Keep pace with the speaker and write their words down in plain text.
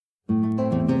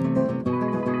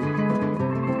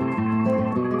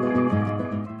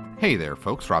Hey there,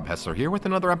 folks. Rob Hessler here with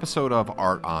another episode of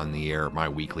Art on the Air, my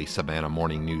weekly Savannah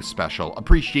morning news special.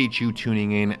 Appreciate you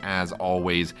tuning in as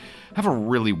always. Have a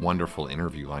really wonderful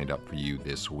interview lined up for you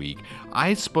this week.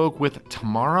 I spoke with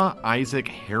Tamara Isaac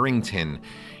Harrington.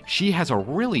 She has a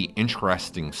really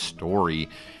interesting story.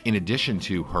 In addition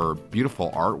to her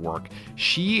beautiful artwork,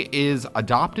 she is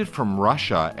adopted from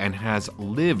Russia and has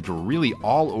lived really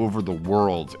all over the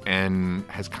world and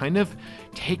has kind of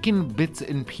taken bits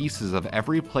and pieces of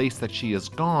every place that she has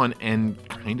gone and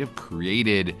kind of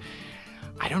created,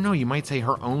 I don't know, you might say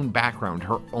her own background,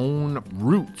 her own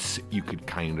roots, you could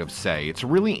kind of say. It's a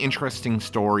really interesting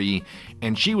story,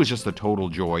 and she was just a total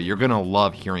joy. You're going to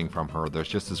love hearing from her. There's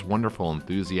just this wonderful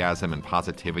enthusiasm and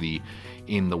positivity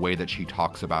in the way that she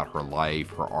talks about her life,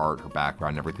 her art, her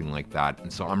background, everything like that.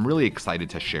 And so I'm really excited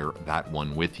to share that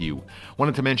one with you.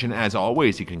 Wanted to mention, as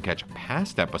always, you can catch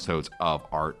past episodes of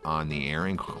Art on the Air,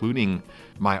 including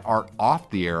my Art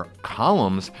Off the Air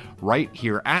columns right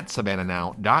here at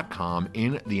savannahnow.com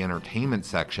in the entertainment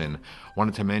section.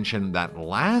 Wanted to mention that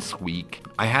last week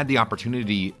I had the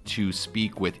opportunity to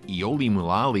speak with Iole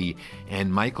Mulali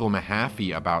and Michael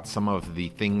Mahaffey about some of the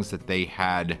things that they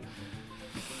had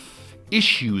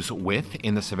issues with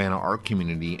in the Savannah art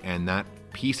community, and that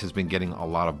piece has been getting a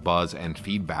lot of buzz and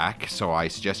feedback, so I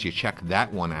suggest you check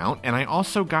that one out. And I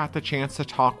also got the chance to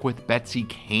talk with Betsy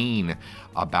Kane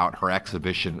about her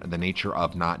exhibition, The Nature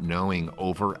of Not Knowing,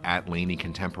 over at Laney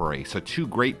Contemporary. So two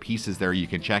great pieces there you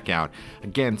can check out.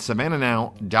 Again,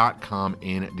 savannahnow.com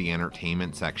in the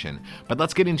entertainment section. But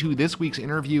let's get into this week's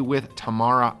interview with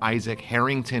Tamara Isaac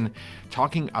Harrington,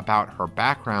 talking about her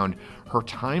background, her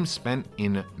time spent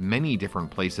in many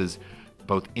different places,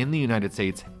 both in the United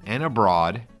States and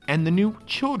abroad, and the new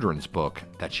children's book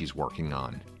that she's working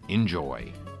on.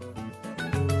 Enjoy.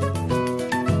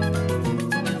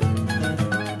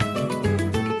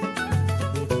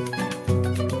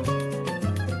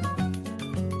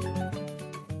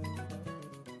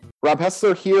 Rob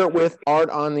Hessler here with Art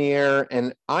on the Air,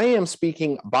 and I am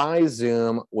speaking by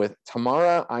Zoom with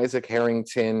Tamara Isaac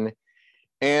Harrington,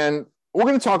 and we're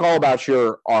going to talk all about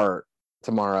your art,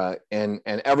 Tamara, and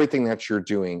everything that you're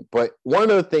doing. But one of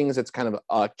the things that's kind of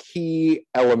a key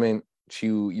element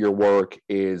to your work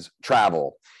is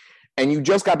travel. And you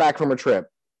just got back from a trip.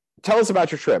 Tell us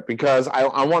about your trip, because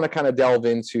I want to kind of delve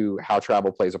into how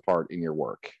travel plays a part in your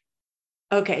work.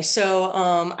 Okay, so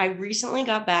I recently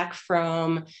got back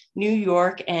from New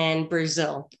York and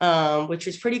Brazil, which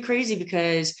was pretty crazy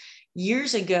because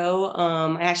years ago,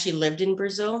 I actually lived in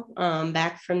Brazil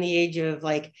back from the age of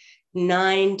like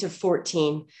 9 to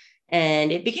 14.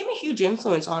 And it became a huge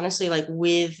influence, honestly, like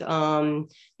with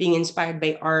being inspired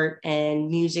by art and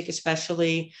music,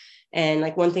 especially. And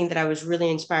like one thing that I was really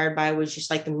inspired by was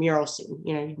just like the mural scene.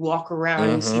 You know, you walk around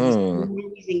and see these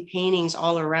amazing paintings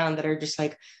all around that are just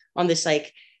like on this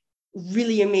like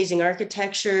really amazing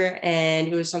architecture. And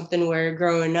it was something where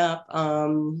growing up, I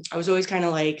was always kind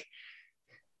of like,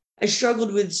 I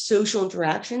struggled with social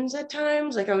interactions at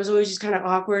times. Like I was always just kind of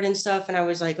awkward and stuff. And I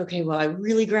was like, okay, well, I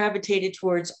really gravitated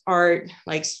towards art,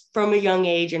 like from a young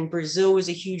age. And Brazil was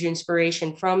a huge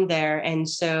inspiration from there. And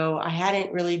so I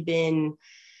hadn't really been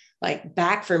like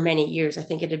back for many years. I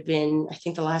think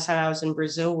the last time I was in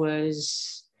Brazil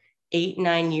was 8,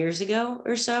 9 years ago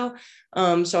or so.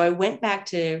 So I went back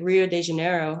to Rio de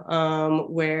Janeiro,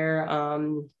 where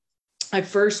when I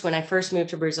first moved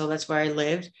to Brazil, that's where I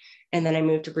lived. And then I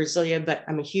moved to Brasilia, but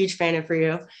I'm a huge fan of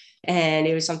Rio. And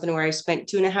it was something where I spent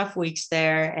 2.5 weeks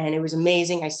there, and it was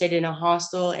amazing. I stayed in a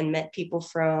hostel and met people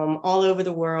from all over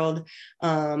the world,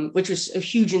 which was a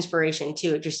huge inspiration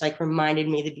too. It just like reminded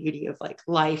me the beauty of like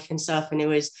life and stuff. And it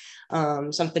was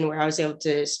something where I was able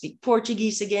to speak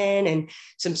Portuguese again and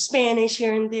some Spanish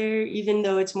here and there, even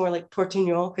though it's more like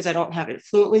Portuñol because I don't have it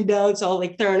fluently down. So I'll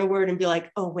like throw in a word and be like,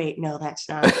 oh wait, no, that's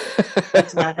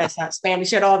not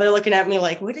Spanish at all. They're looking at me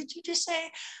like, what did you just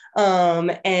say?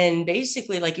 And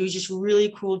basically like it was just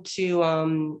really cool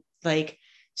to like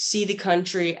see the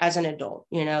country as an adult,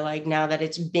 you know, like now that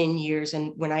it's been years.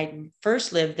 And when I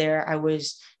first lived there, I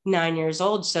was 9 years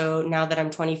old. So now that I'm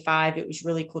 25, it was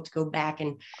really cool to go back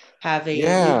and have a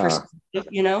new perspective,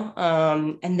 you know.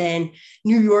 And then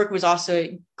New York was also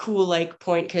a cool like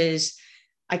point because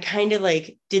I kind of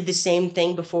like did the same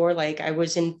thing before. Like I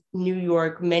was in New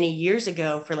York many years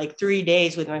ago for like 3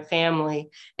 days with my family.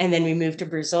 And then we moved to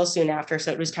Brazil soon after.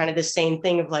 So it was kind of the same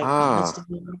thing of like, oh, let's do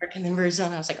New York and then Brazil.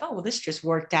 And I was like, oh, well, this just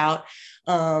worked out.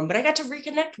 But I got to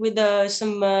reconnect with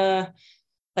some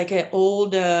like an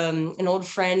old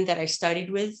friend that I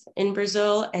studied with in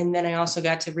Brazil, and then I also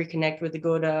got to reconnect with a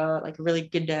good like a really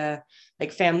good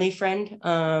like family friend,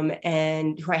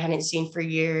 and who I hadn't seen for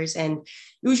years, and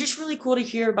it was just really cool to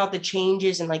hear about the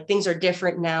changes and like things are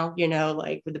different now,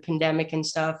 like with the pandemic and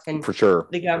stuff, and For sure.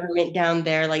 the government down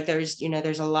there, like there's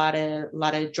a lot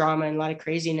of drama and a lot of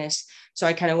craziness. So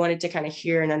I kind of wanted to kind of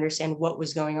hear and understand what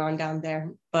was going on down there,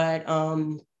 but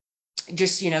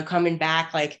just coming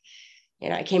back, like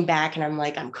I came back and I'm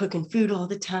like, I'm cooking food all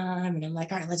the time. And I'm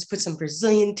like, all right, let's put some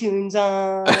Brazilian tunes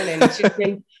on. And it's just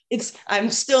been,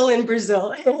 I'm still in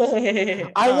Brazil.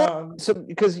 I want so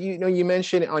because you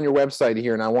mentioned it on your website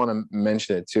here, and I want to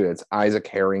mention it too. It's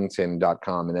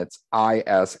isaacharrington.com, and it's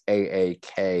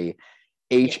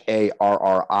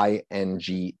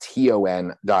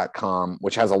ISAAKHARRINGTON.com,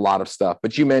 which has a lot of stuff.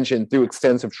 But you mentioned through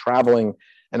extensive traveling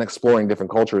and exploring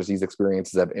different cultures, these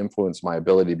experiences have influenced my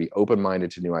ability to be open-minded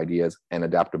to new ideas and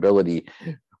adaptability.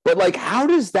 But like, how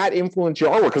does that influence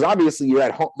your artwork? Because obviously you're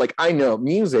at home. Like, I know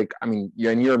music, I mean,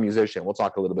 you're a musician. We'll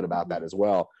talk a little bit about that as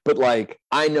well. But like,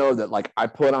 I know that like I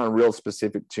put on real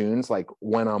specific tunes, like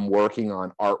when I'm working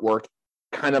on artwork,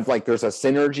 kind of like there's a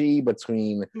synergy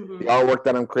between the artwork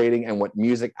that I'm creating and what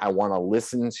music I want to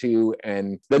listen to.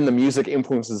 And then the music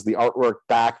influences the artwork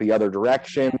back the other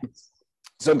direction.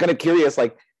 So I'm kind of curious,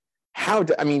 like,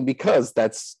 because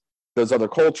that's those other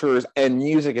cultures and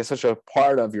music is such a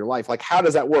part of your life. Like, how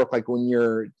does that work? Like when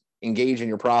you're engaged in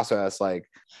your process, like.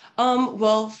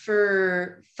 Well,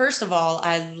 first of all,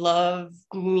 I love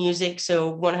music.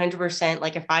 So 100%,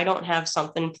 like if I don't have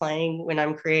something playing when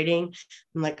I'm creating,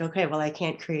 I'm like, okay, well, I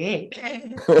can't create.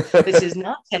 This is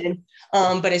not 10.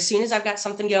 But as soon as I've got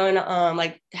something going,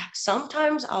 like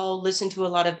sometimes I'll listen to a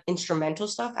lot of instrumental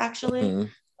stuff actually.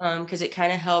 Because it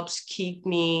kind of helps keep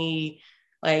me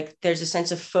like there's a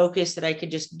sense of focus that I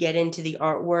could just get into the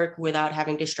artwork without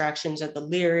having distractions of the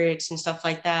lyrics and stuff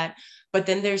like that. But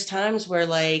then there's times where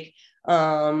like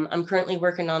I'm currently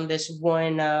working on this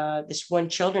one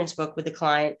children's book with a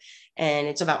client, and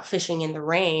it's about fishing in the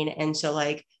rain. And so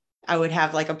like I would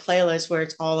have like a playlist where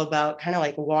it's all about kind of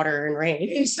like water and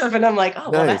rain and stuff. And I'm like, oh,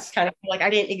 well, that's kind of like,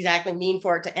 I didn't exactly mean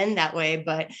for it to end that way,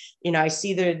 but I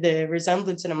see the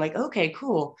resemblance and I'm like, okay,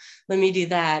 cool. Let me do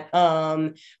that.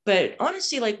 But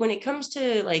honestly, like when it comes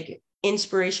to like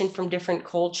inspiration from different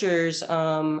cultures,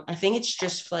 I think it's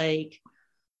just like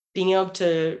being able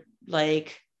to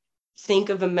like think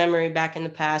of a memory back in the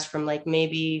past from like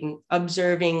maybe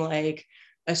observing like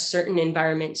a certain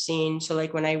environment scene. So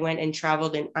like when I went and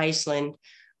traveled in Iceland,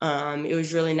 it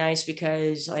was really nice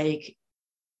because like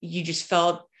you just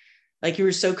felt like you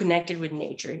were so connected with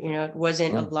nature. It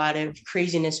wasn't a lot of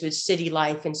craziness with city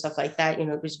life and stuff like that.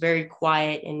 It was very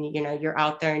quiet, and you're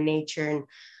out there in nature and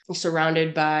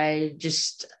surrounded by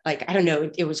just like, I don't know,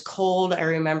 it was cold. I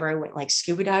remember I went like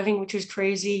scuba diving, which was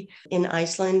crazy in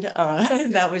Iceland.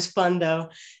 That was fun though.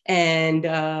 And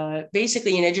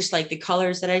basically, just like the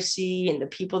colors that I see and the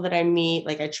people that I meet,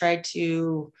 like I tried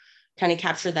to kind of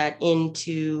capture that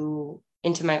into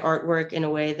my artwork in a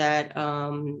way that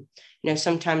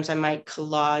sometimes I might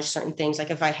collage certain things.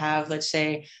 Like if I have, let's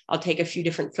say, I'll take a few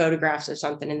different photographs of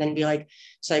something and then be like,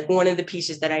 it's like one of the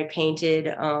pieces that I painted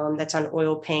that's on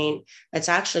oil paint, that's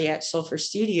actually at Sulfur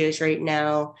Studios right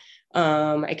now.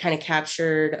 I kind of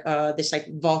captured this like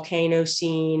volcano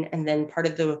scene, and then part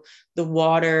of the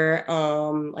water,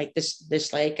 like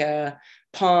this like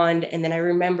pond. And then I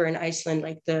remember in Iceland,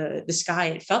 like the sky,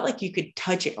 it felt like you could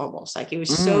touch it almost, like it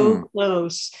was so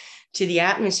close to the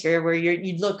atmosphere where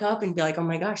you'd look up and be like, oh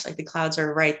my gosh, like the clouds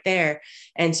are right there.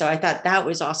 And so I thought that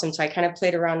was awesome. So I kind of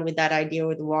played around with that idea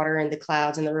with the water and the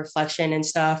clouds and the reflection and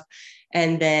stuff.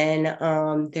 And then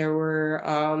there were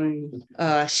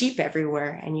sheep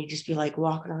everywhere, and you'd just be like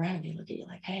walking around and they look at you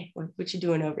like, hey, what you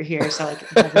doing over here? So like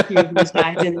have a few of these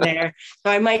guys in there.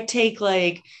 So I might take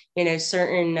like,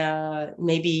 certain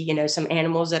maybe, some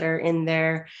animals that are in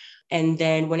there. And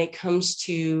then when it comes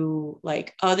to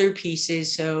like other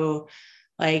pieces, so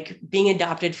like being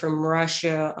adopted from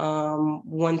Russia,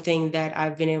 one thing that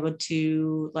I've been able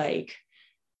to like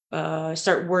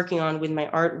start working on with my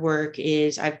artwork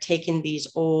is I've taken these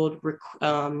old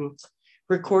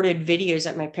recorded videos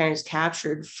that my parents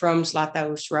captured from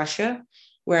Zlatoust, Russia,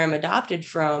 where I'm adopted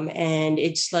from. And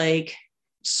it's like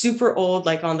super old,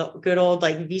 like on the good old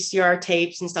like VCR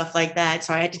tapes and stuff like that.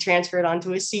 So I had to transfer it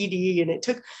onto a CD, and it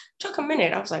took a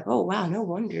minute. I was like, oh wow, no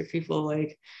wonder people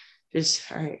like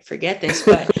just, all right, forget this.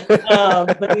 But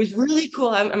it was really cool.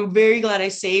 I'm very glad I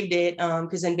saved it.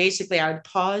 Because then basically I would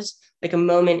pause like a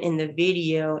moment in the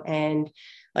video, and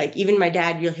like even my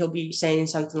dad, he'll be saying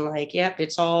something like, yep,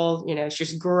 it's all, it's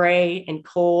just gray and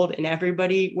cold and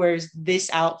everybody wears this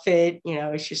outfit,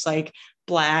 it's just like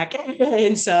black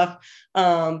and stuff.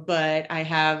 But I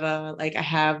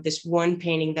have this one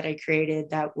painting that I created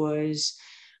that was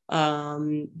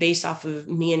based off of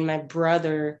me and my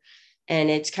brother. And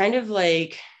it's kind of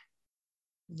like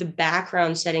the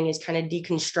background setting is kind of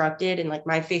deconstructed and like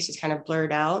my face is kind of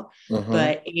blurred out.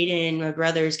 But Aiden, my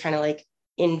brother, is kind of like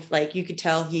in, like, you could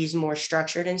tell he's more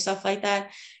structured and stuff like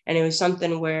that. And it was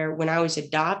something where when I was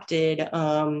adopted,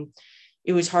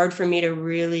 it was hard for me to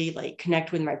really like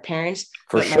connect with my parents.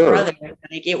 For but sure. My brother,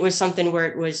 like, it was something where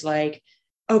it was like,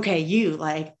 okay,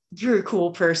 you're a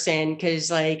cool person.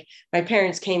 Cause like my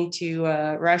parents came to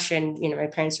Russia, and, my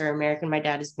parents are American. My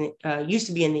dad used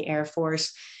to be in the Air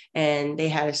Force, and they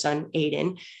had a son,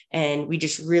 Aiden, and we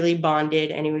just really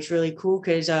bonded, and it was really cool.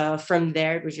 Cause from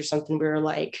there, it was just something we were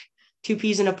like two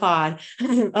peas in a pod.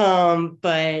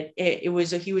 But he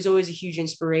was always a huge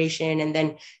inspiration. And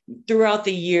then throughout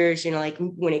the years, like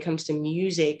when it comes to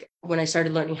music, when I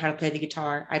started learning how to play the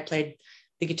guitar, I played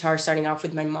the guitar starting off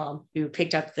with my mom, who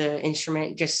picked up the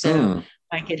instrument just so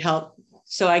I could help,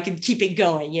 so I could keep it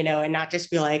going, and not just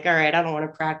be like, all right, I don't want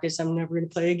to practice, I'm never going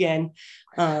to play again.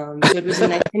 So it was a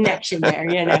nice connection there,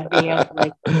 being able to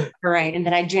like, all right. And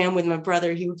then I jammed with my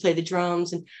brother, he would play the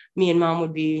drums, and me and mom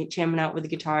would be jamming out with the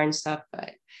guitar and stuff.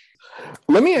 But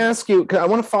let me ask you, because I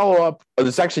want to follow up.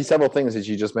 There's actually several things that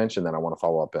you just mentioned that I want to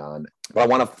follow up on, but I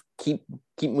want to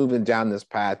keep moving down this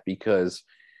path because,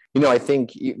 I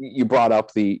think you brought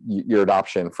up your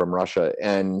adoption from Russia,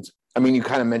 and I mean, you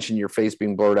kind of mentioned your face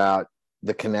being blurred out,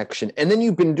 the connection, and then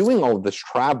you've been doing all of this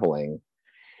traveling.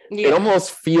 Yeah. It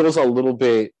almost feels a little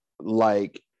bit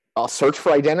like a search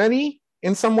for identity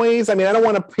in some ways. I mean, I don't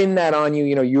want to pin that on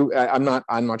you. I'm not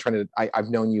trying to. I've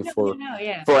known you for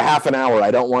a half an hour.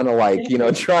 I don't want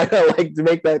to try to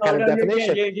make that kind of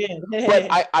definition. You're good.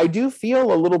 But I do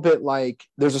feel a little bit like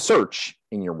there's a search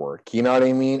in your work. You know what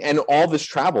I mean? And all this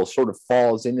travel sort of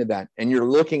falls into that. And you're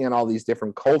looking at all these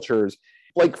different cultures.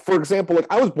 Like, for example, like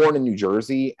I was born in New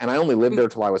Jersey and I only lived there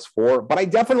till I was 4, but I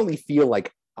definitely feel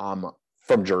like I'm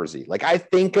from Jersey. Like I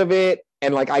think of it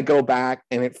and like I go back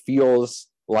and it feels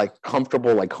like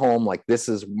comfortable, like home, like this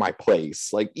is my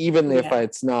place. Like even if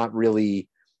it's not really,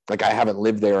 like I haven't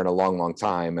lived there in a long, long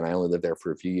time and I only lived there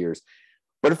for a few years.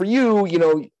 But for you, you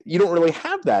don't really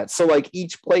have that. So like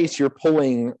each place you're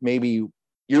pulling, maybe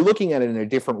you're looking at it in a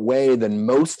different way than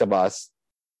most of us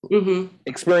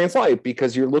experience life,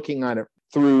 because you're looking at it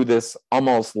through this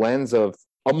almost lens of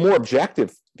a more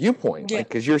objective viewpoint,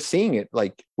 because you're seeing it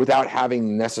like without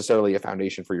having necessarily a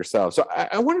foundation for yourself. So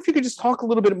I wonder if you could just talk a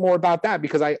little bit more about that,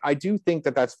 because I do think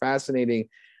that that's fascinating.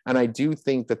 And I do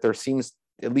think that there seems,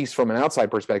 at least from an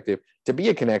outside perspective, to be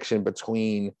a connection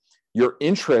between your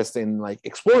interest in like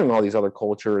exploring all these other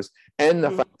cultures and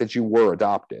the fact that you were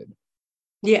adopted.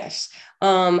 Yes.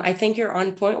 I think you're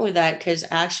on point with that, because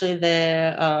actually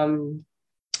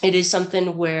it is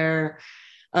something where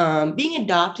being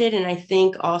adopted, and I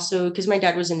think also because my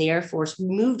dad was in the Air Force, we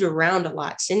moved around a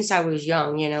lot since I was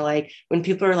young. Like when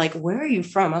people are like, where are you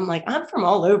from? I'm like, I'm from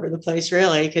all over the place,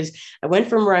 really, because I went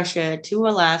from Russia to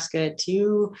Alaska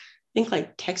to, I think,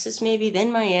 like Texas, maybe,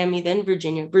 then Miami, then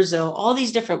Virginia, Brazil, all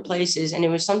these different places. And it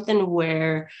was something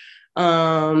where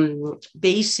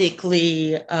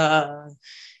basically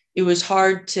it was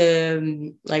hard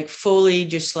to like fully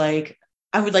just like,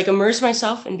 I would like immerse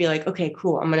myself and be like, okay,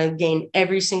 cool, I'm going to gain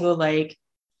every single like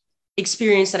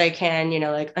experience that I can,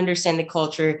 like understand the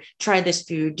culture, try this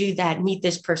food, do that, meet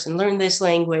this person, learn this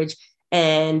language.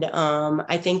 And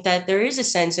I think that there is a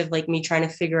sense of like me trying to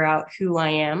figure out who I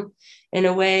am in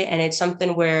a way. And it's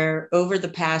something where over the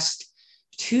past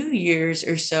 2 years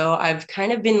or so, I've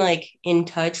kind of been like in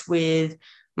touch with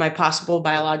my possible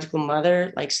biological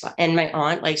mother, like, and my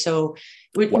aunt, like, so,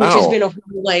 which has been a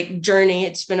whole like journey.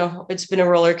 It's been a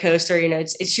roller coaster,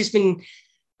 it's just been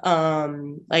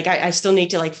like, I still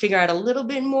need to like figure out a little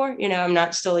bit more, I'm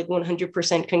not still like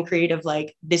 100% concrete of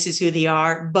like, this is who they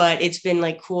are, but it's been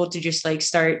like cool to just like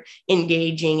start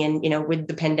engaging. And, with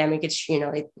the pandemic, it's,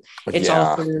 it's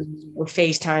all through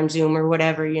FaceTime, Zoom, or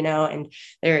whatever, and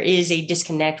there is a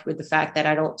disconnect with the fact that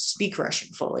I don't speak Russian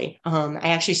fully. I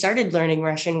actually started learning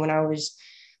Russian when I was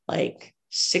like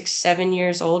 6-7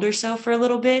 years old or so for a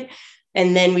little bit.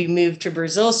 And then we moved to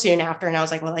Brazil soon after. And I was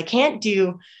like, well, I can't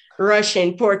do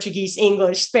Russian, Portuguese,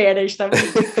 English, Spanish. That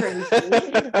would be crazy.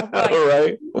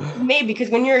 Right. Maybe because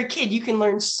when you're a kid, you can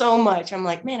learn so much. I'm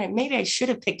like, man, maybe I should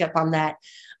have picked up on that.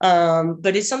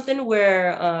 But it's something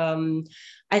where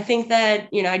I think that,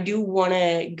 I do want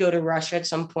to go to Russia at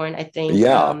some point. I think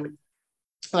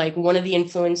like one of the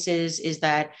influences is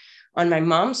that on my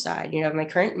mom's side, my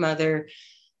current mother,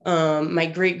 my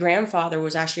great grandfather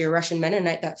was actually a Russian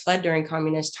Mennonite that fled during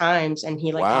communist times, and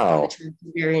he got on the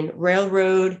Trans-Siberian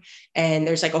Railroad. And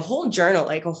there's like a whole journal,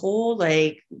 like a whole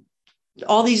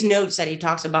all these notes that he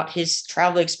talks about his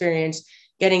travel experience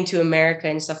getting to America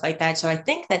and stuff like that. So I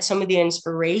think that some of the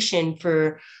inspiration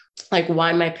for like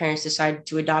why my parents decided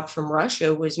to adopt from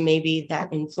Russia was maybe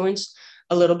that influence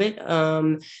a little bit.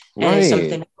 And it's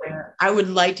something where I would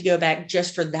like to go back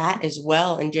just for that as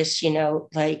well. And just,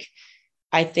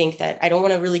 I think that I don't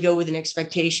want to really go with an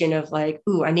expectation of like,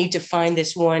 ooh, I need to find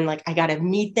this one. Like I got to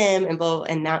meet them and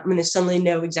now I'm going to suddenly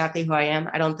know exactly who I am.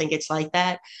 I don't think it's like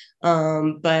that.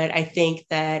 But I think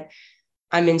that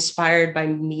I'm inspired by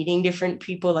meeting different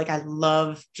people. Like I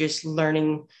love just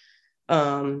learning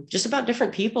just about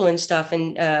different people and stuff.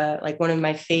 And like one of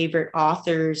my favorite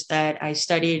authors that I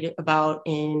studied about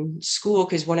in school,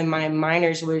 because one of my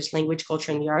minors was language,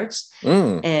 culture, and the arts,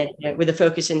 and with a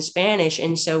focus in Spanish.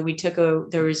 And so we took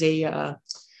there was a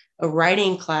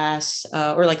writing class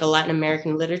or like a Latin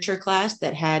American literature class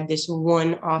that had this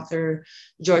one author,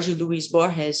 Jorge Luis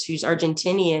Borges, who's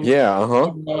Argentinian.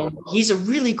 And he's a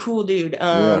really cool dude.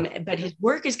 But his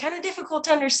work is kind of difficult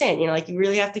to understand. Like you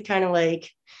really have to kind of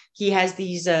he has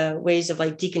these ways of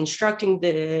like deconstructing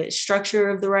the structure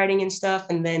of the writing and stuff.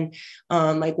 And then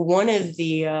like one of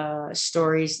the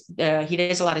stories, he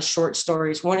does a lot of short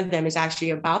stories. One of them is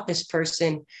actually about this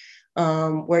person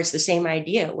where it's the same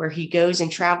idea, where he goes and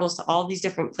travels to all these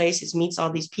different places, meets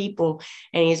all these people,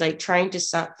 and he's like trying to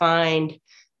find,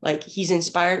 like he's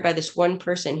inspired by this one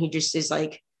person who just is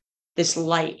like this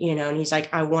light, and he's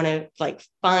like, I want to like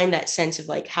find that sense of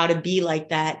like how to be like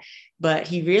that. But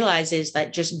he realizes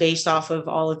that just based off of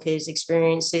all of his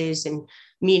experiences and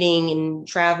meeting and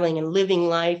traveling and living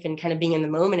life and kind of being in the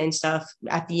moment and stuff,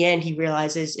 at the end, he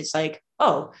realizes it's like,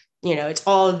 oh, it's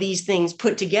all of these things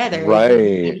put together.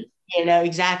 Right.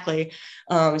 Exactly.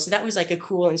 So that was like a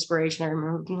cool inspiration. I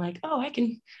remember being like, oh,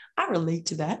 I relate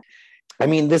to that. I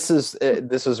mean, this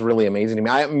is really amazing to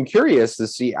me. I'm curious to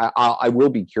see, I will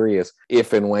be curious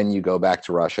if and when you go back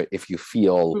to Russia, if you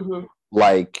feel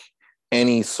like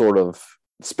any sort of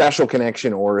special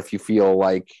connection, or if you feel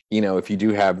like, if you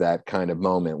do have that kind of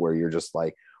moment where you're just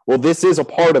like, well, this is a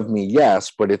part of me, yes,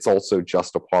 but it's also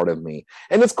just a part of me.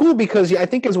 And it's cool because I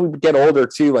think as we get older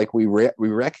too, like we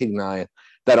recognize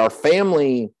that our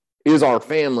family is our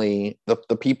family.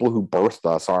 The people who birthed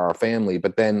us are our family,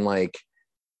 but then like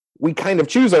we kind of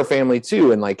choose our family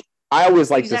too. And like, I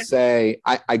always like to say,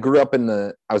 I grew up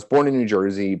I was born in New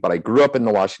Jersey, but I grew up in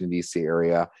the Washington, D.C.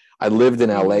 area. I lived in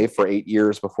LA for 8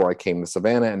 years before I came to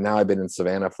Savannah, and now I've been in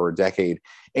Savannah for a decade.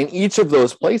 And each of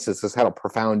those places has had a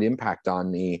profound impact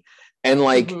on me. And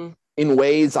like in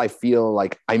ways I feel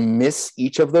like I miss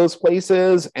each of those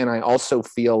places. And I also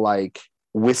feel like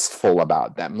wistful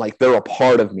about them. Like they're a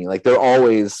part of me. Like they're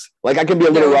always like, I can be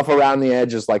a little rough around the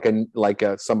edges, like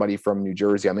somebody from New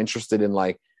Jersey. I'm interested in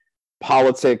like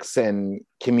politics and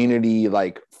community,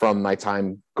 like from my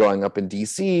time growing up in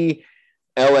DC.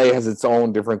 LA has its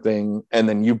own different thing. And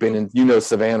then you've been in,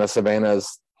 Savannah.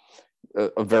 Savannah's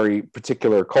a very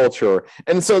particular culture.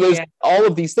 And so there's all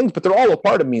of these things, but they're all a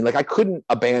part of me. Like I couldn't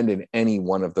abandon any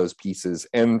one of those pieces.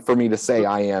 And for me to say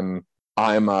I'm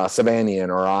a Savannian,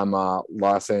 or I'm a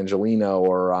Los Angelino,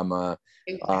 or I'm a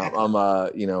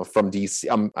from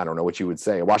DC. I don't know what you would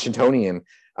say, a Washingtonian.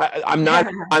 I'm not.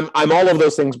 I'm all of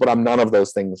those things, but I'm none of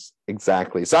those things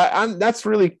exactly. So that's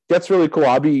really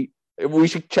cool. We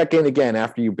should check in again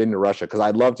after you've been to Russia, because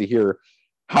I'd love to hear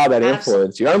how that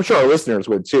influenced you. I'm sure our listeners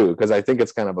would too, because I think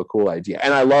it's kind of a cool idea.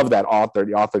 And I love that author,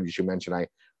 the author you should mention.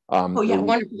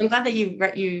 Wonderful. I'm glad that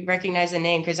you recognize the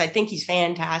name, because I think he's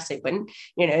fantastic. But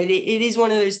it is one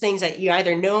of those things that you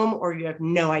either know him or you have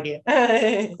no idea.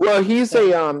 Well, he's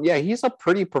he's a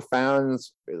pretty profound,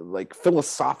 like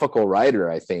philosophical writer,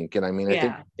 I think. And I mean, I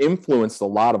think influenced a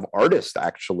lot of artists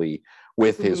actually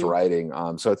with his writing.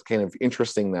 So it's kind of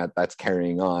interesting that that's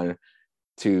carrying on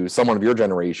to someone of your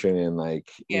generation, and like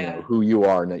who you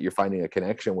are, and that you're finding a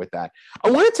connection with that. I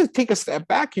wanted to take a step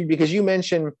back here, because you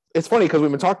mentioned, it's funny because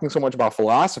we've been talking so much about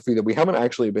philosophy that we haven't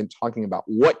actually been talking about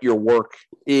what your work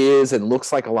is and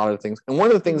looks like, a lot of things. And one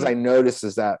of the things I noticed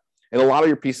is that in a lot of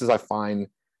your pieces, I find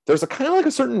there's a kind of like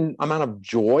a certain amount of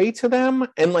joy to them.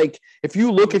 And like, if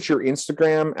you look at your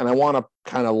Instagram, and I want to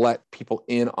kind of let people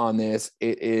in on this,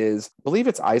 it is, I believe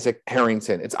it's Isaac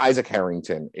Harrington. It's Isaac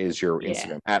Harrington is your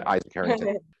Instagram, at Isaac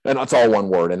Harrington. And it's all one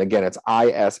word. And again, it's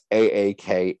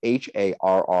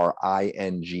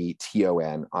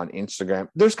ISAAKHARRINGTON on Instagram.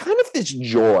 There's kind of this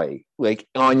joy like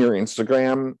on your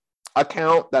Instagram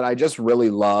account that I just really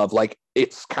love. Like,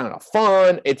 it's kind of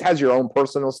fun. It has your own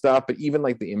personal stuff, but even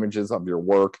like the images of your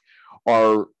work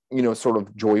are, sort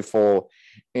of joyful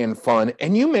and fun.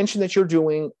 And you mentioned that you're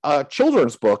doing a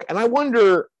children's book. And I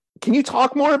wonder, can you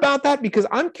talk more about that? Because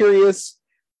I'm curious,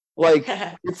 like,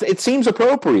 it seems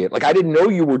appropriate. Like, I didn't know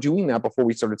you were doing that before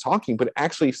we started talking, but it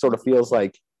actually sort of feels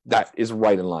like that is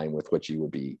right in line with what you would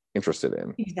be interested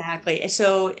in. Exactly.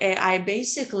 So I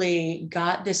basically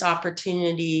got this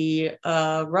opportunity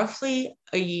roughly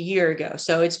a year ago.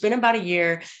 So it's been about a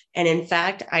year. And in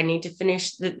fact, I need to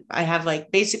finish I have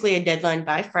like basically a deadline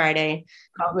by Friday,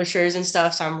 publishers and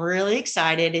stuff. So I'm really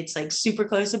excited. It's like super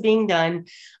close to being done.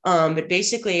 But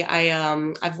basically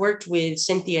I've worked with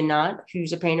Cynthia Knott,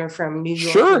 who's a painter from New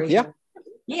York. Sure. Yeah.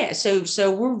 Yeah.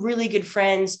 So we're really good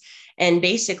friends. And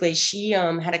basically, she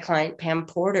had a client, Pam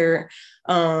Porter,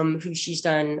 who she's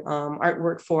done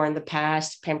artwork for in the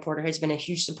past. Pam Porter has been a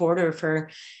huge supporter of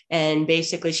her. And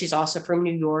basically, she's also from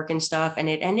New York and stuff. And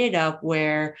it ended up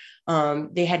where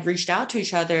they had reached out to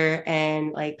each other.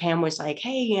 And like Pam was like,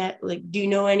 hey, like, do you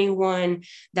know anyone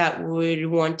that would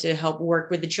want to help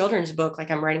work with the children's book? Like,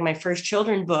 I'm writing my first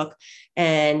children's book.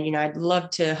 And, I'd love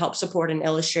to help support an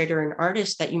illustrator and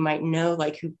artist that you might know,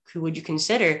 like who would you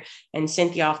consider? And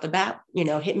Cynthia off the bat,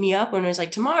 hit me up and was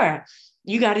like, Tamara,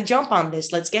 you got to jump on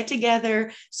this. Let's get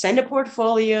together, send a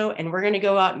portfolio, and we're going to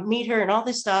go out and meet her and all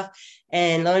this stuff.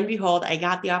 And lo and behold, I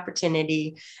got the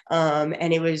opportunity.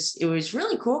 And it was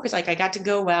really cool because like I got to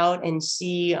go out and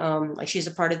see, like she's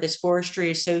a part of this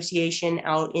forestry association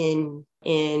out in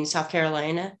South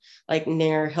Carolina, like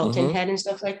near Hilton Head and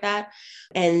stuff like that.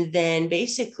 And then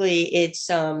basically it's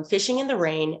Fishing in the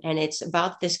Rain. And it's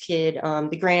about this kid,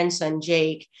 the grandson,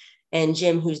 Jake, and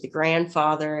Jim, who's the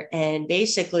grandfather. And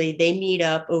basically they meet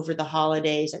up over the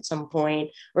holidays at some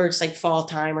point, or it's like fall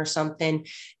time or something.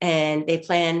 And they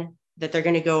plan that they're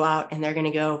going to go out and they're going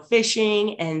to go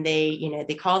fishing. And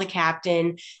they call the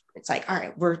captain. It's like, all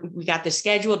right, we got this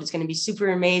scheduled. It's going to be super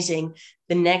amazing.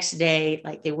 The next day,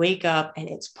 like they wake up and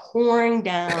it's pouring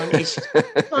down. It's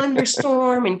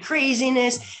thunderstorm and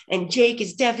craziness. And Jake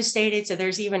is devastated. So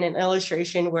there's even an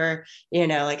illustration where,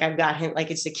 like I've got him,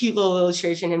 like it's a cute little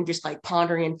illustration. I'm just like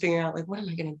pondering and figuring out like, what am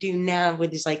I going to do now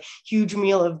with this like huge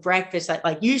meal of breakfast that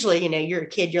like usually, you're a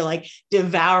kid, you're like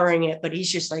devouring it, but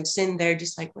he's just like sitting there,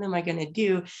 just like, what am I going to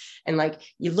do? And like,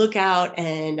 you look out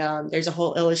and there's a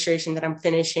whole illustration that I'm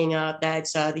finishing up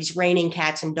that's these raining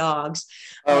cats and dogs.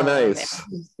 Oh, nice.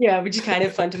 Yeah, which is kind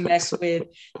of fun to mess with.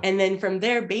 And then from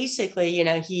there, basically,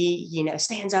 he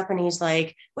stands up and he's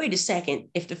like, wait a second,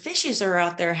 if the fishes are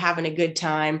out there having a good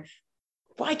time,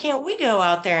 why can't we go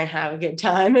out there and have a good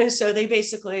time? And so they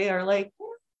basically are like,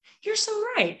 you're so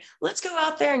right. Let's go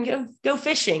out there and go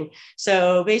fishing.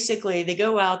 So basically they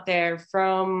go out there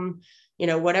from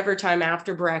whatever time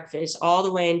after breakfast, all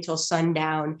the way until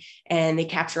sundown. And they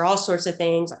capture all sorts of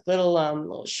things like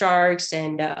little sharks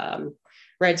and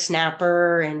red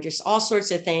snapper and just all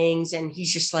sorts of things. And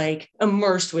he's just like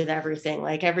immersed with everything.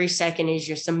 Like every second is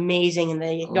just amazing. And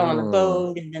they go on the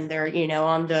boat and then they're,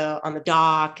 on the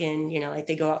dock and, like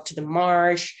they go out to the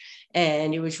marsh.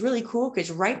 And it was really cool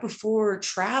because right before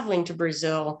traveling to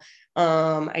Brazil,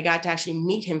 I got to actually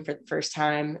meet him for the first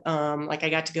time. Like I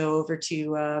got to go over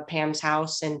to Pam's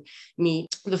house and meet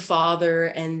the father.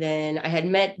 And then I had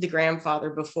met the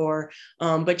grandfather before,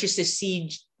 but just to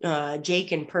see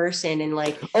Jake in person and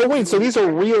like. Oh, wait, so these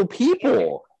are real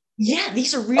people. Yeah,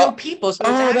 these are real people. So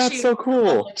that's so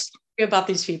cool. About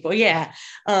these people. Yeah.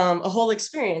 A whole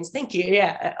experience. Thank you.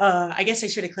 Yeah. I guess I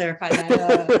should have clarified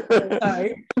that.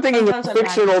 Sorry. I'm thinking of a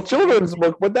fictional children's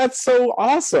book, but that's so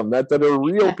awesome that are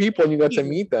real people and you got to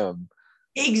meet them.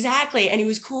 Exactly. And it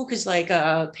was cool because like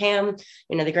Pam,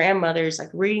 the grandmother's like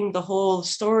reading the whole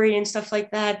story and stuff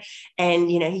like that. And,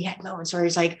 he had moments where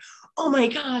he's like, oh my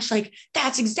gosh, like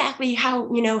that's exactly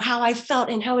how, how I felt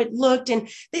and how it looked. And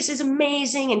this is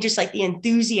amazing. And just like the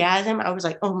enthusiasm, I was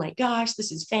like, oh my gosh,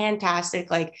 this is fantastic.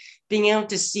 Like being able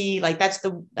to see, like,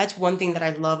 that's one thing that I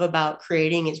love about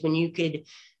creating is when you could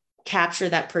capture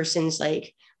that person's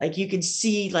like you could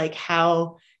see like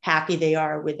how happy they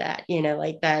are with that,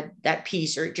 like that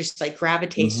piece, or just like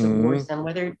gravitates towards them,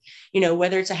 whether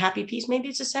it's a happy piece, maybe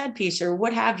it's a sad piece or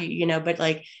what have you, but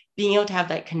like being able to have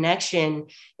that connection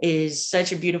is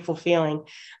such a beautiful feeling.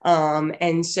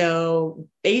 And so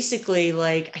basically,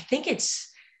 like, I think it's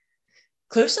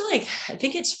close to I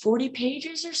think it's 40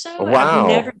 pages or so.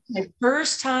 Wow. My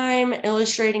first time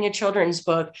illustrating a children's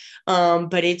book,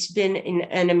 but it's been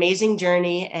an amazing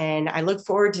journey, and I look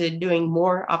forward to doing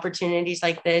more opportunities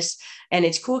like this. And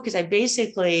it's cool because I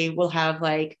basically will have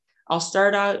I'll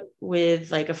start out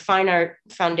with a fine art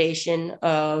foundation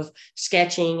of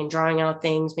sketching and drawing out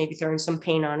things, maybe throwing some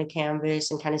paint on a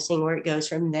canvas and kind of seeing where it goes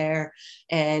from there.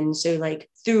 And so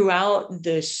throughout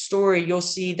the story, you'll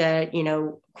see that,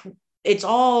 it's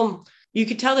all, you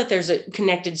could tell that there's a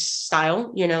connected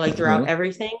style, throughout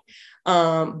everything.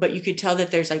 But you could tell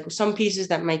that there's some pieces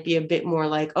that might be a bit more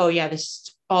oh yeah, this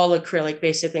is all acrylic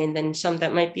basically. And then some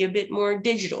that might be a bit more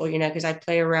digital, because I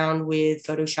play around with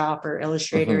Photoshop or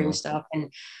Illustrator and stuff.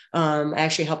 And I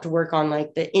actually helped to work on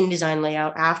the InDesign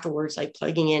layout afterwards,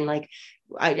 plugging in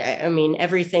I mean,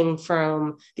 everything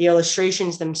from the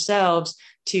illustrations themselves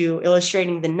to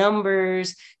illustrating the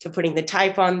numbers to putting the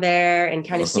type on there and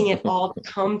kind of seeing it all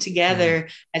come together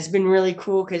has been really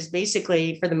cool, because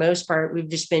basically for the most part we've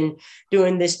just been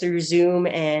doing this through Zoom,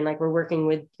 and we're working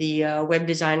with the web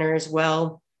designer as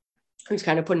well, who's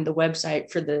kind of putting the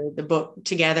website for the book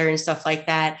together and stuff like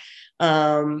that.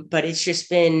 But it's just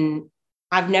been,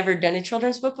 I've never done a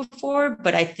children's book before,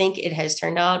 but I think it has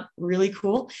turned out really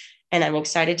cool. And I'm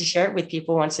excited to share it with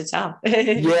people once it's out.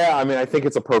 Yeah, I mean, I think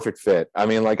it's a perfect fit. I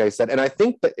mean, like I said, and I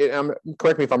think that,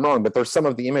 correct me if I'm wrong, but there's some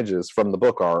of the images from the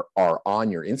book are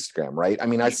on your Instagram, right? I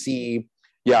mean, I see.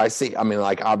 I mean,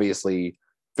 obviously,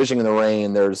 Fishing in the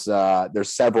Rain. There's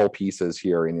several pieces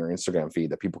here in your Instagram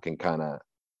feed that people can kind of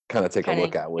take a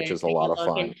look at, which is a lot of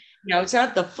fun. And, it's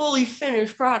not the fully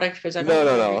finished product because I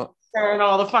no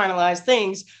all the finalized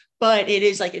things. But it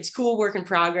is it's cool work in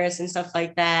progress and stuff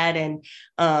like that. And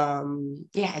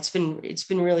yeah, it's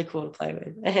been really cool to play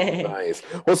with. Nice.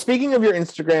 Well, speaking of your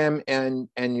Instagram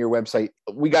and your website,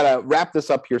 we got to wrap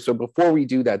this up here. So before we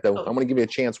do that, though, I'm going to give you a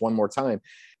chance one more time.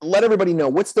 Let everybody know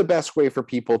what's the best way for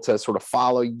people to sort of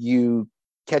follow you,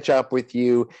 catch up with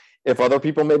you. If other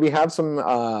people maybe have some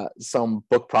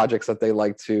book projects that they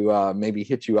like to maybe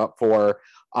hit you up for.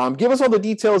 Give us all the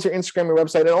details, your Instagram, your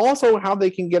website, and also how they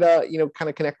can get kind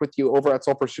of connect with you over at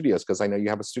Sulfur Studios, because I know you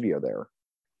have a studio there.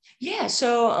 Yeah,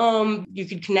 so you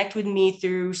could connect with me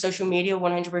through social media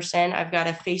 100%. I've got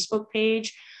a Facebook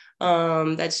page.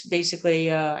 That's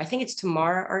basically, I think it's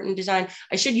Tamara Art and Design.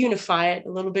 I should unify it a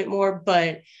little bit more,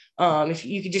 but if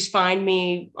you could just find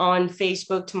me on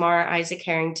Facebook, Tamara Isaac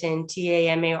Harrington,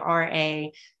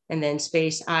 TAMARA, and then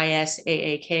space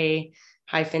ISAAK.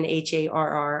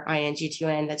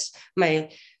 -HARRINGTON. That's my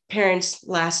parents'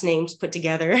 last names put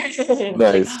together.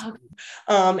 Nice.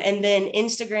 And then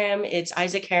Instagram, it's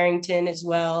Isaac Harrington as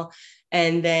well.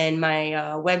 And then my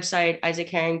website,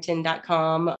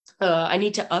 isaacharrington.com. I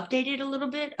need to update it a little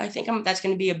bit. I think that's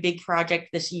going to be a big project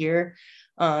this year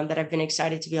that I've been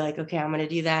excited to be okay, I'm going to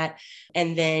do that.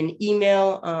 And then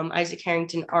email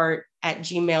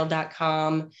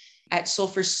isaacharringtonart@gmail.com. At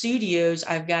Sulfur Studios,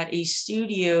 I've got a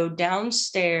studio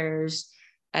downstairs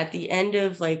at the end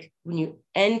of when you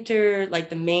enter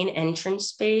the main entrance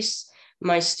space.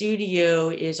 My studio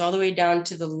is all the way down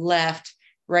to the left,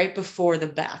 right before the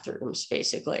bathrooms,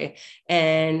 basically.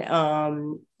 And,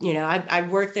 I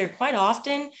work there quite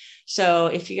often. So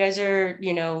if you guys are,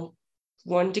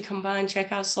 wanted to come by and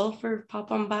check out Sulfur, pop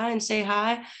on by and say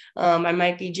hi. I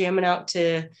might be jamming out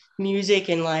to music,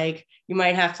 and you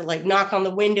might have to knock on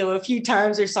the window a few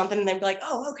times or something, and then be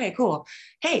oh, okay, cool.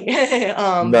 Hey,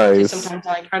 nice.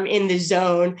 Sometimes I'm in the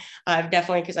zone. I've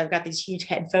definitely, because I've got these huge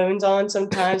headphones on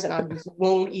sometimes, and I just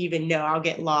won't even know. I'll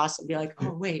get lost and be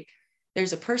oh, wait,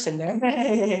 there's a person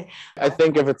there. I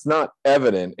think if it's not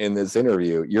evident in this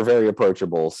interview, you're very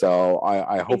approachable. So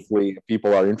I hopefully, if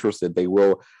people are interested, they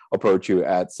will approach you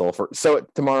at Sulfur. So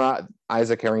Tamara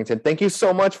Isaac Harrington, thank you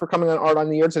so much for coming on Art on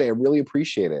the Air today. I really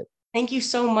appreciate it. Thank you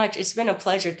so much. It's been a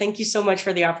pleasure. Thank you so much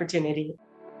for the opportunity.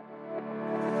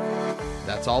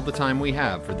 That's all the time we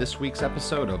have for this week's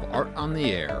episode of Art on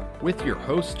the Air with your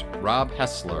host, Rob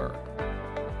Hessler.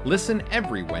 Listen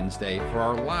every Wednesday for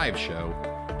our live show,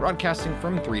 broadcasting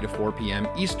from 3 to 4 p.m.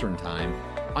 Eastern Time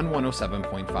on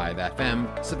 107.5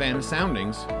 FM, Savannah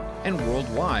Soundings, and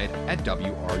worldwide at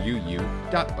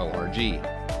WRUU.org.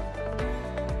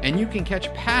 And you can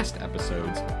catch past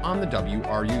episodes on the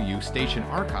WRUU station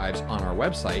archives on our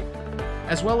website,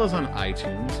 as well as on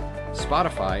iTunes,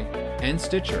 Spotify, and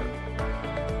Stitcher.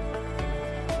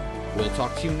 We'll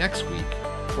talk to you next week,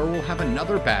 where we'll have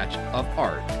another batch of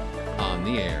Art on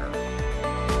the Air.